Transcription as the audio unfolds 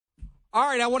All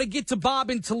right, I want to get to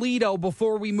Bob in Toledo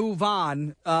before we move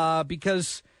on,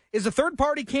 because is a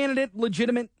third-party candidate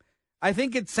legitimate? I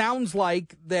think it sounds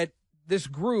like that this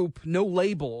group, No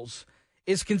Labels,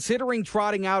 is considering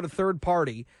trotting out a third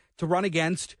party to run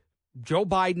against Joe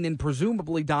Biden and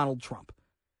presumably Donald Trump.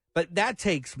 But that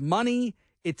takes money,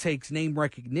 it takes name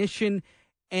recognition,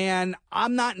 and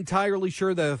I'm not entirely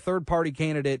sure that a third-party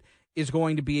candidate is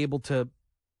going to be able to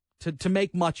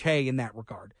make much hay in that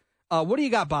regard. What do you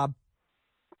got, Bob?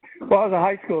 Well, I was a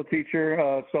high school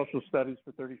teacher, social studies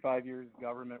for 35 years,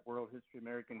 government, world history,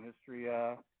 American history.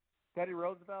 Teddy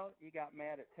Roosevelt, he got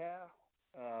mad at Taft.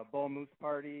 Bull Moose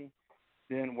Party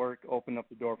didn't work, opened up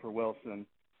the door for Wilson.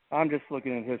 I'm just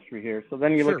looking at history here. So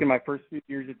then you look at my first few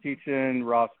years of teaching,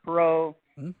 Ross Perot.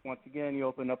 Once again, you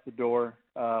open up the door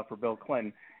for Bill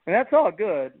Clinton. And that's all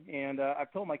good. And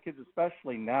I've told my kids,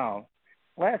 especially now,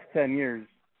 last 10 years,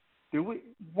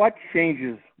 what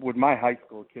changes would my high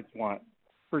school kids want?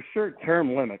 For sure,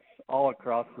 term limits all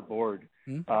across the board.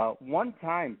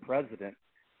 One-time president,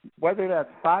 whether that's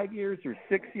 5 years or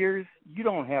 6 years, you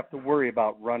don't have to worry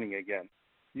about running again.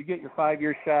 You get your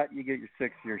 5-year shot, you get your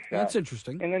 6-year shot. That's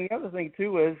interesting. And then the other thing,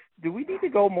 too, is do we need to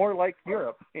go more like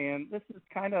Europe? And this is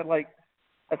kind of like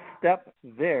a step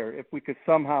there. If we could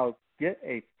somehow get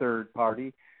a third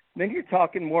party, then you're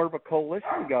talking more of a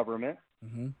coalition government.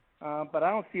 But I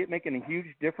don't see it making a huge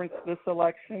difference this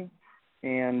election.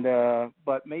 And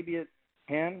but maybe it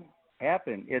can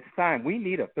happen. It's time. We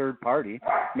need a third party.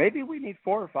 Maybe we need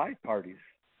 4 or 5 parties.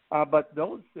 But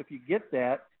those, if you get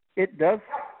that, it does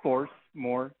force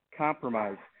more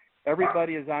compromise.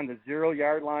 Everybody is on the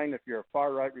 0-yard line if you're a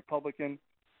far-right Republican,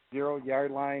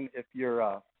 0-yard line if you're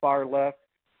a far-left.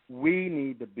 We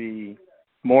need to be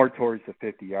more towards the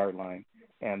 50-yard line,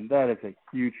 and that is a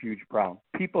huge, huge problem.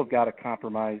 People have got to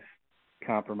compromise,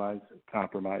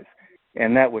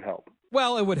 and that would help.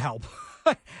 Well, it would help,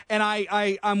 and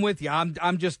I'm with you.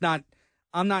 I'm just not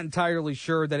entirely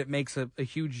sure that it makes a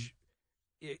huge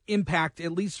impact,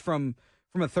 at least from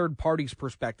a third party's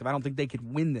perspective. I don't think they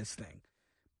could win this thing,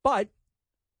 but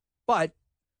I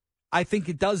think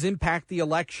it does impact the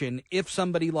election if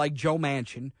somebody like Joe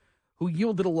Manchin, who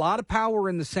yielded a lot of power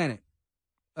in the Senate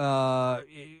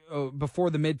before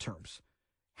the midterms,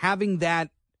 having that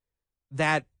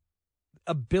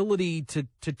ability to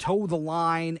toe the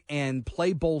line and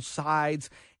play both sides.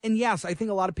 And yes, I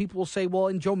think a lot of people will say, well,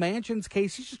 in Joe Manchin's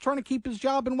case, he's just trying to keep his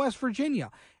job in West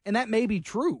Virginia. And that may be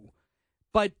true.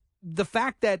 But the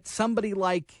fact that somebody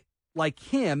like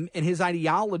him and his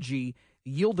ideology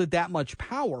yielded that much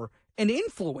power and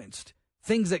influenced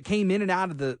things that came in and out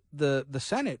of the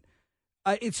Senate,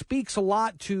 it speaks a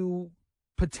lot to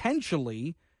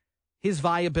potentially his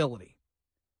viability.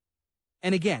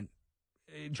 And again,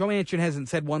 Joe Manchin hasn't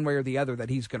said one way or the other that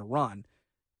he's going to run,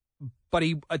 but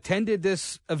he attended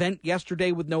this event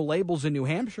yesterday with No Labels in New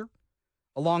Hampshire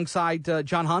alongside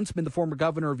John Huntsman, the former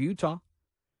governor of Utah.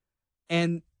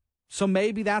 And so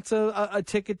maybe that's a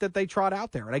ticket that they trot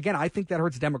out there. And again, I think that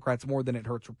hurts Democrats more than it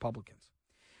hurts Republicans.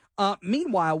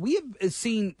 Meanwhile, we have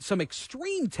seen some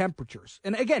extreme temperatures.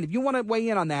 And again, if you want to weigh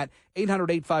in on that,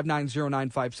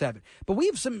 800-859-0957. But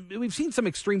we've seen some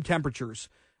extreme temperatures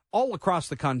all across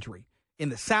the country, in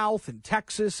the South, in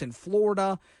Texas, in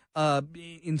Florida,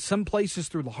 in some places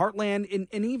through the heartland,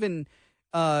 and even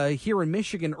here in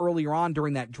Michigan earlier on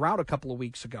during that drought a couple of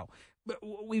weeks ago. But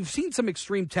we've seen some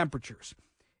extreme temperatures.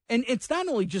 And it's not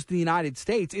only just the United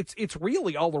States, it's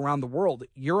really all around the world.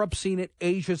 Europe's seen it,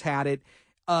 Asia's had it.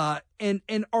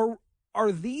 And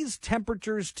are these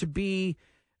temperatures to be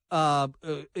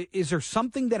is there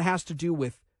something that has to do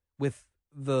with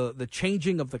the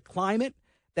changing of the climate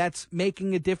that's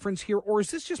making a difference here, or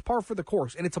is this just par for the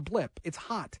course and it's a blip? It's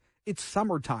hot. It's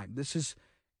summertime. This is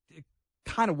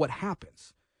kind of what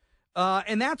happens.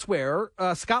 And that's where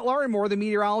Scott Lawrimore, the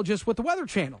meteorologist with the Weather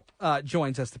Channel,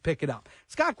 joins us to pick it up.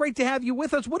 Scott, great to have you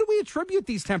with us. What do we attribute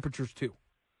these temperatures to?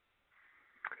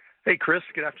 Hey, Chris.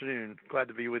 Good afternoon. Glad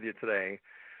to be with you today.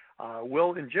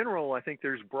 Well, in general, I think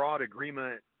there's broad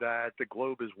agreement that the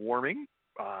globe is warming.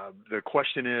 The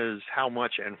question is how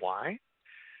much and why.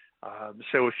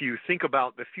 So if you think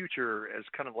about the future as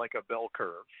kind of like a bell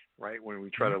curve, right? When we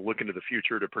try to look into the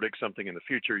future to predict something in the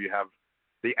future, you have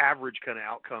the average kind of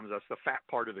outcomes. That's the fat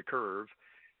part of the curve.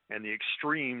 And the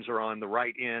extremes are on the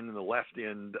right end and the left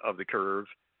end of the curve.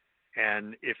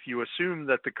 And if you assume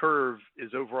that the curve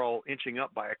is overall inching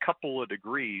up by a couple of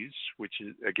degrees, which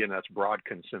is, again, that's broad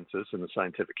consensus in the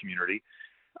scientific community,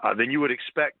 then you would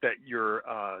expect that your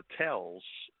tails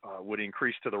would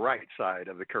increase to the right side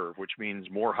of the curve, which means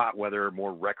more hot weather,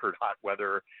 more record hot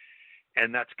weather.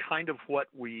 And that's kind of what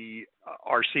we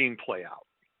are seeing play out.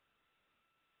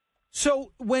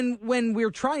 So when we're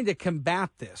trying to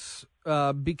combat this,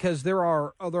 because there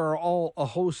are all a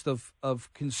host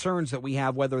of concerns that we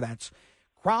have, whether that's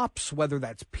crops, whether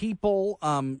that's people.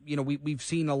 We've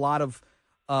seen a lot of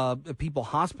people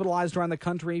hospitalized around the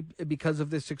country because of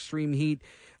this extreme heat.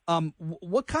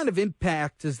 What kind of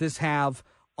impact does this have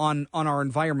on our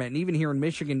environment? And even here in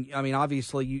Michigan, I mean,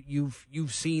 obviously you've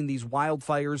seen these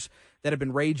wildfires that have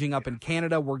been raging up in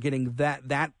Canada. We're getting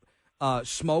that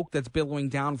smoke that's billowing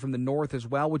down from the north as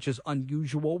well, which is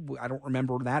unusual. I don't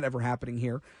remember that ever happening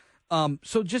here.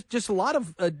 So just a lot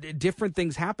of different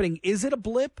things happening. Is it a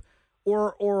blip,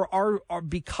 or are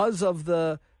because of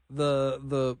the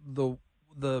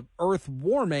Earth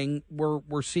warming,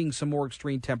 we're seeing some more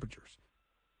extreme temperatures?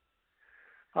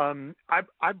 I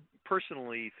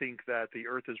personally think that the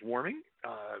Earth is warming.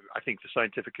 I think the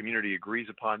scientific community agrees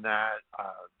upon that.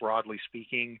 Broadly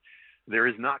speaking, there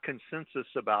is not consensus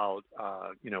about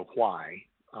why,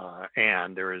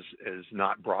 and there is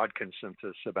not broad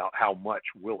consensus about how much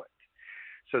will it.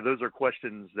 So those are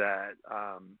questions that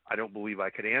I don't believe I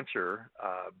could answer.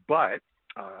 But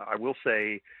I will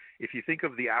say, if you think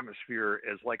of the atmosphere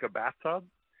as like a bathtub,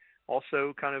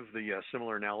 also kind of the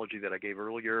similar analogy that I gave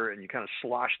earlier, and you kind of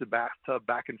slosh the bathtub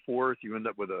back and forth, you end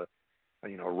up with a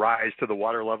rise to the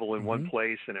water level in one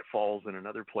place and it falls in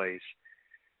another place.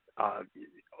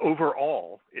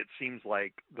 Overall, it seems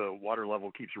like the water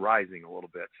level keeps rising a little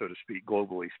bit, so to speak,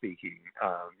 globally speaking,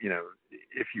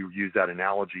 if you use that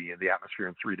analogy in the atmosphere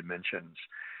in 3 dimensions.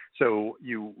 So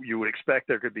you would expect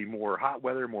there could be more hot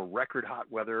weather, more record hot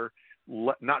weather.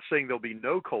 Not saying there'll be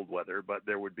no cold weather, but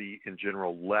there would be, in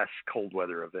general, less cold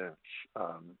weather events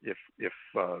if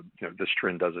this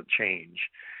trend doesn't change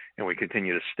and we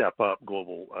continue to step up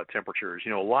global temperatures.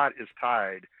 A lot is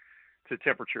tied to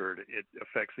temperature. It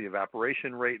affects the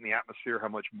evaporation rate in the atmosphere, how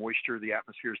much moisture the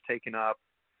atmosphere is taking up.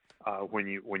 When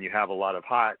you have a lot of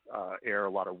hot air, a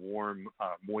lot of warm,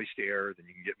 moist air, then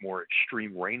you can get more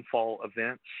extreme rainfall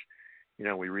events.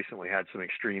 We recently had some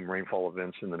extreme rainfall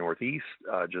events in the Northeast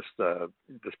just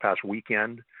this past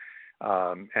weekend,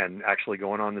 and actually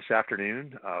going on this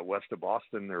afternoon west of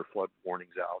Boston. There are flood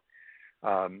warnings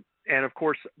out. And, of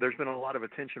course, there's been a lot of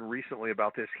attention recently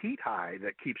about this heat high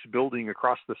that keeps building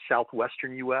across the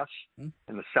southwestern U.S. and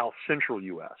the south central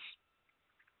U.S.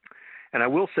 And I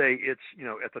will say it's,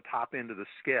 at the top end of the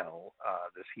scale,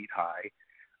 this heat high.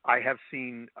 I have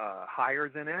seen higher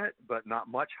than it, but not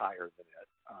much higher than it.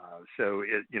 So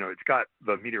it's got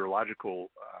the meteorological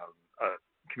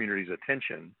community's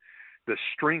attention, the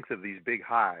strength of these big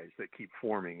highs that keep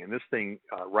forming. And this thing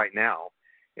right now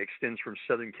extends from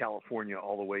Southern California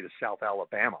all the way to South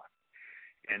Alabama.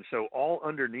 And so all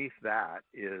underneath that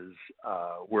is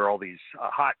where all these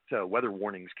hot weather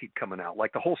warnings keep coming out.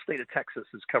 Like the whole state of Texas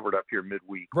is covered up here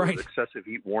midweek with excessive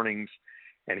heat warnings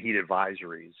and heat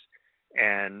advisories.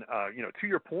 And, to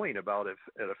your point about it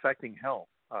affecting health,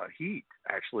 heat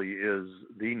actually is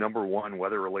the number one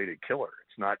weather-related killer.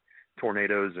 It's not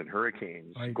tornadoes and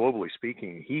hurricanes. Right. Globally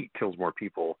speaking, heat kills more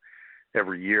people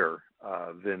every year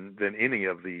than any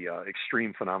of the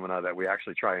extreme phenomena that we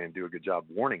actually try and do a good job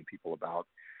warning people about: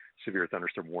 severe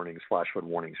thunderstorm warnings, flash flood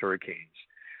warnings, hurricanes.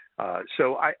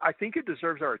 So I think it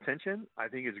deserves our attention. I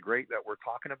think it's great that we're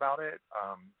talking about it.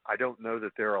 I don't know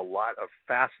that there are a lot of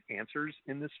fast answers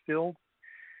in this field.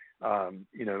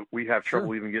 We have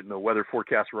trouble even getting the weather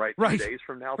forecast right 2 days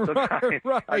from now sometimes.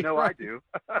 I know I do.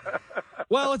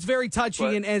 Well, it's very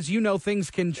touchy, and as you know,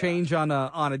 things can change on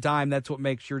a dime. That's what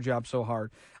makes your job so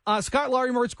hard. Scott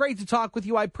Lawrimore, it's great to talk with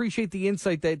you. I appreciate the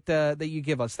insight that you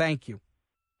give us. Thank you.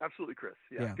 Absolutely, Chris.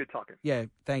 Yeah, good talking. Yeah,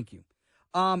 thank you.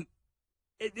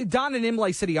 Don in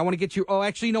Imlay City, I want to get you. Oh,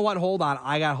 actually, you know what? Hold on.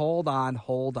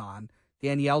 Hold on.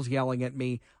 Danielle's yelling at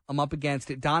me. I'm up against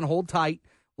it. Don, hold tight.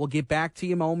 We'll get back to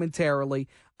you momentarily.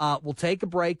 We'll take a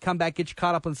break, come back, get you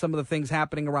caught up on some of the things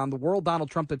happening around the world.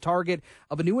 Donald Trump, the target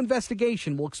of a new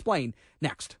investigation. We'll explain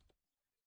next.